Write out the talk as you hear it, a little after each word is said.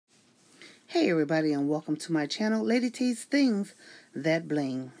Hey everybody, and welcome to my channel, Lady T's Things That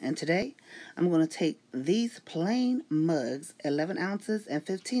Bling. And today I'm going to take these plain mugs, 11 ounces and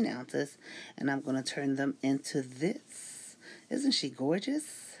 15 ounces, and I'm going to turn them into this. Isn't she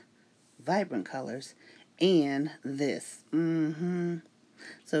gorgeous? Vibrant colors. And this.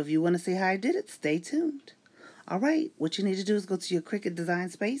 So if you want to see how I did it, stay tuned. Alright, what you need to do is go to your Cricut Design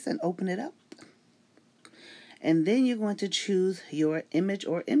Space and open it up. And then you're going to choose your image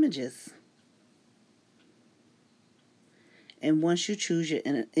or images. And once you choose your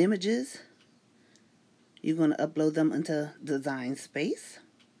images, you're going to upload them into Design Space.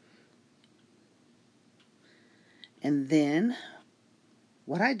 And then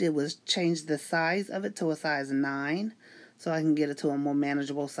what I did was change the size of it to a size 9 so I can get it to a more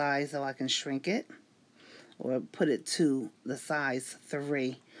manageable size so I can shrink it or put it to the size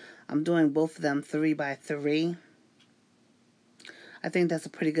 3. I'm doing both of them 3 by 3. I think that's a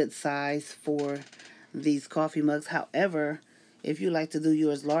pretty good size for these coffee mugs. However, if you like to do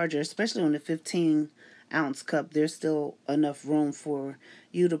yours larger, especially on the 15-ounce cup, there's still enough room for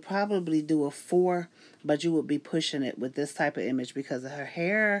you to probably do a 4, but you would be pushing it with this type of image because of her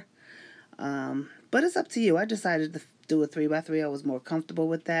hair. But it's up to you. I decided to do a 3 by 3. I was more comfortable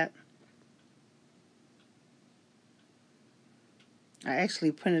with that. I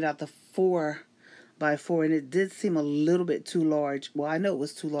actually printed out the 4 by 4, and it did seem a little bit too large. Well, I know it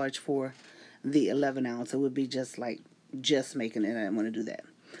was too large for the 11 ounce. It would be just making it. I didn't want to do that.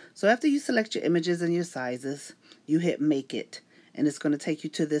 So after you select your images and your sizes, you hit Make It, and it's going to take you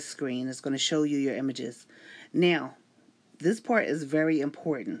to this screen. It's going to show you your images. Now, this part is very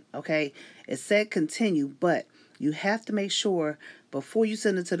important, okay? It said continue, but you have to make sure before you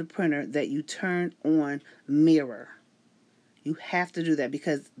send it to the printer that you turn on mirror. You have to do that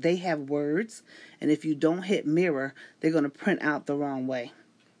because they have words, and if you don't hit mirror, they're going to print out the wrong way,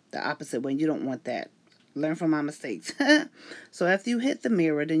 the opposite way. You don't want that. Learn from my mistakes. So after you hit the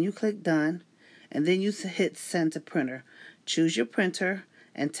mirror, then you click done, and then you hit send to printer. Choose your printer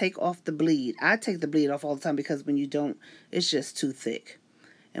and take off the bleed. I take the bleed off all the time because when you don't, it's just too thick.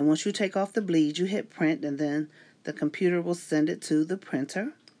 And once you take off the bleed, you hit print, and then the computer will send it to the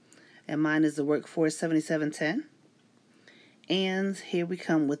printer. And mine is the Workforce 7710. And here we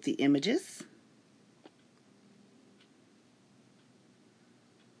come with the images.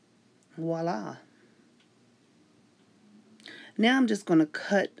 Voila. Now I'm just going to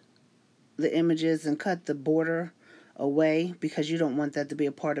cut the images and cut the border away because you don't want that to be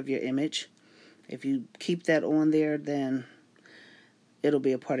a part of your image. If you keep that on there, then it'll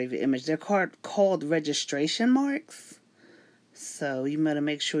be a part of your image. They're called registration marks, so you better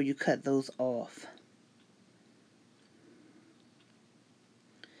make sure you cut those off.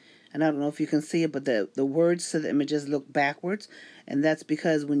 And I don't know if you can see it, but the words to the images look backwards, and that's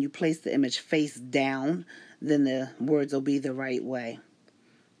because when you place the image face down, then the words will be the right way.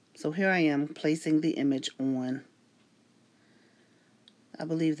 So here I am placing the image on, I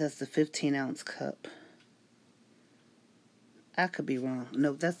believe that's the 15-ounce cup. I could be wrong.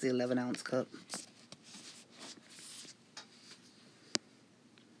 No, that's the 11-ounce cup.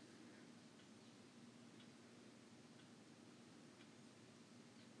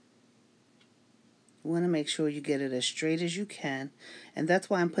 You want to make sure you get it as straight as you can, and that's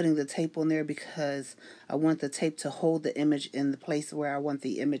why I'm putting the tape on there, because I want the tape to hold the image in the place where I want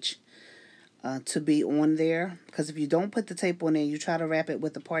the image to be on there. Because if you don't put the tape on there, you try to wrap it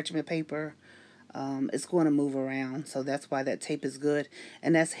with the parchment paper, it's going to move around. So that's why that tape is good,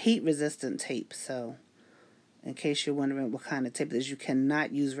 and that's heat resistant tape. So in case you're wondering what kind of tape it is, you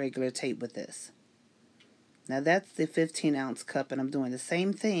cannot use regular tape with this. Now that's the 15-ounce cup, and I'm doing the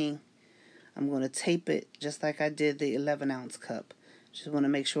same thing. I'm going to tape it just like I did the 11-ounce cup. Just want to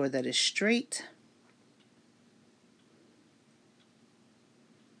make sure that it's straight.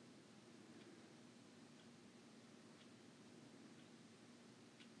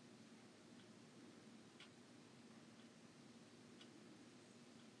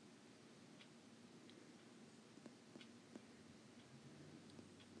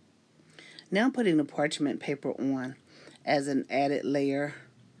 Now I'm putting the parchment paper on as an added layer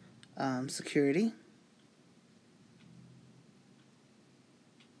security.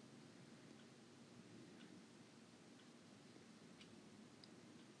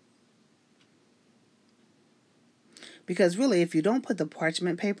 Because really, if you don't put the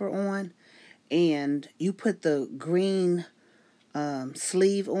parchment paper on and you put the green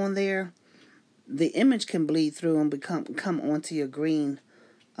sleeve on there, the image can bleed through and come onto your green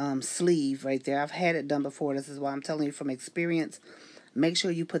sleeve right there. I've had it done before. This is why I'm telling you from experience. Make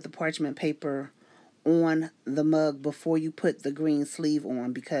sure you put the parchment paper on the mug before you put the green sleeve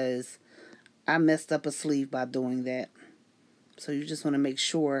on, because I messed up a sleeve by doing that. So you just want to make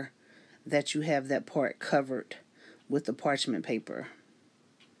sure that you have that part covered with the parchment paper.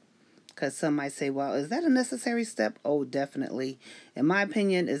 Because some might say, well, is that a necessary step? Oh, definitely. In my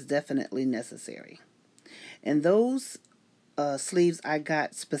opinion, it's definitely necessary. And those sleeves I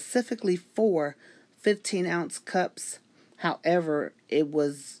got specifically for 15-ounce cups. However, it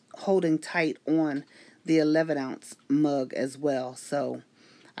was holding tight on the 11-ounce mug as well. So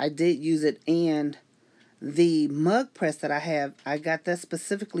I did use it. And the mug press that I have, I got that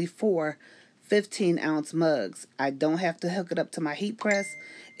specifically for 15-ounce mugs. I don't have to hook it up to my heat press.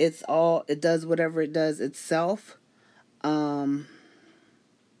 It does whatever it does itself.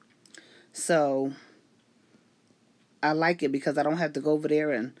 So I like it because I don't have to go over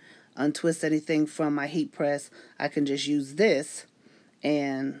there and untwist anything from my heat press. I can just use this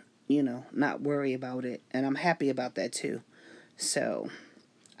and, not worry about it. And I'm happy about that too. So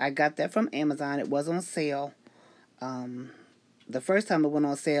I got that from Amazon. It was on sale. The first time it went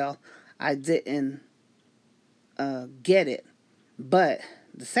on sale, I didn't get it. But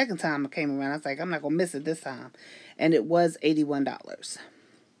the second time it came around, I was like, I'm not going to miss it this time. And it was $81.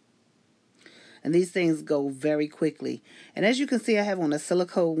 And these things go very quickly. And as you can see, I have on a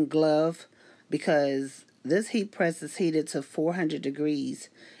silicone glove because this heat press is heated to 400 degrees.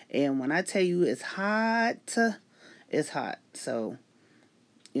 And when I tell you it's hot, it's hot. So,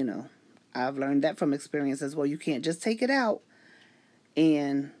 I've learned that from experience as well. You can't just take it out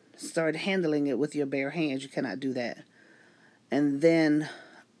and start handling it with your bare hands. You cannot do that. And then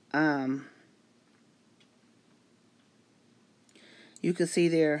you can see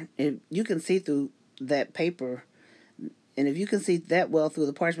there, you can see through that paper. And if you can see that well through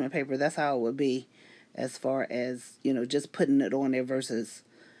the parchment paper, that's how it would be as far as, just putting it on there versus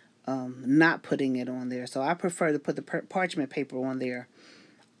not putting it on there. So I prefer to put the parchment paper on there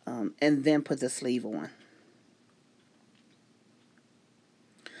and then put the sleeve on.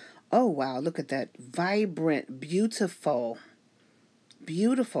 Oh, wow. Look at that. Vibrant. Beautiful.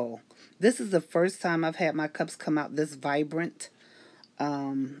 Beautiful. This is the first time I've had my cups come out this vibrant.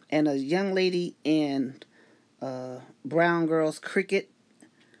 And a young lady in Brown Girls Cricket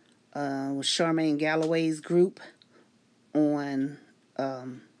with Charmaine Galloway's group on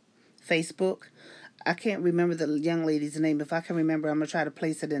Facebook. I can't remember the young lady's name. If I can remember, I'm going to try to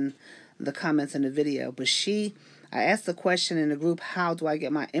place it in the comments in the video. But I asked the question in the group, how do I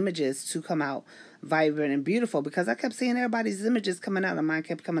get my images to come out vibrant and beautiful? Because I kept seeing everybody's images coming out and mine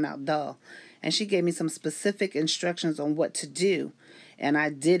kept coming out dull. And she gave me some specific instructions on what to do. And I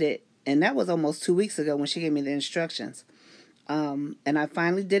did it. And that was almost 2 weeks ago when she gave me the instructions. And I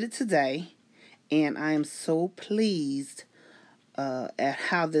finally did it today. And I am so pleased at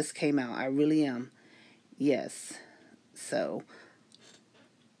how this came out. I really am. Yes. So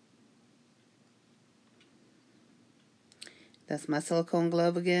that's my silicone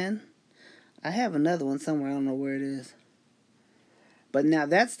glove again. I have another one somewhere. I don't know where it is. But now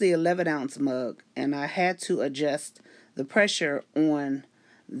that's the 11-ounce mug. And I had to adjust the pressure on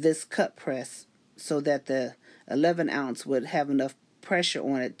this cup press so that the 11-ounce would have enough pressure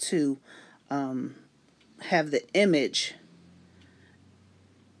on it to have the image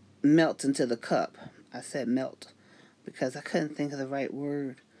melt into the cup. I said melt because I couldn't think of the right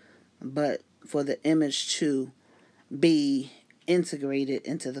word. But for the image to be integrated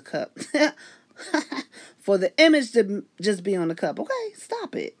into the cup. For the image to just be on the cup. Okay,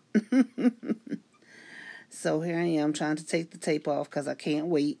 stop it. So here I am trying to take the tape off because I can't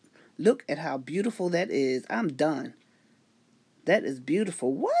wait. Look at how beautiful that is. I'm done. That is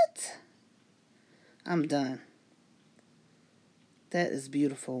beautiful. What? I'm done. That is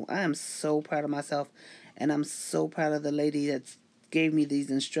beautiful. I am so proud of myself. And I'm so proud of the lady that gave me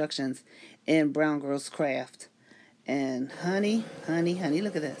these instructions in Brown Girls Craft. And honey,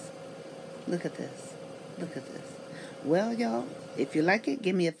 look at this. Look at this. Look at this. Well, y'all, if you like it,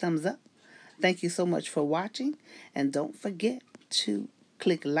 give me a thumbs up. Thank you so much for watching. And don't forget to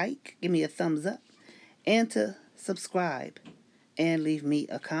click like, give me a thumbs up, and to subscribe and leave me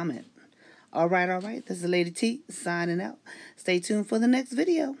a comment. All right. This is Lady T signing out. Stay tuned for the next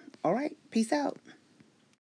video. All right. Peace out.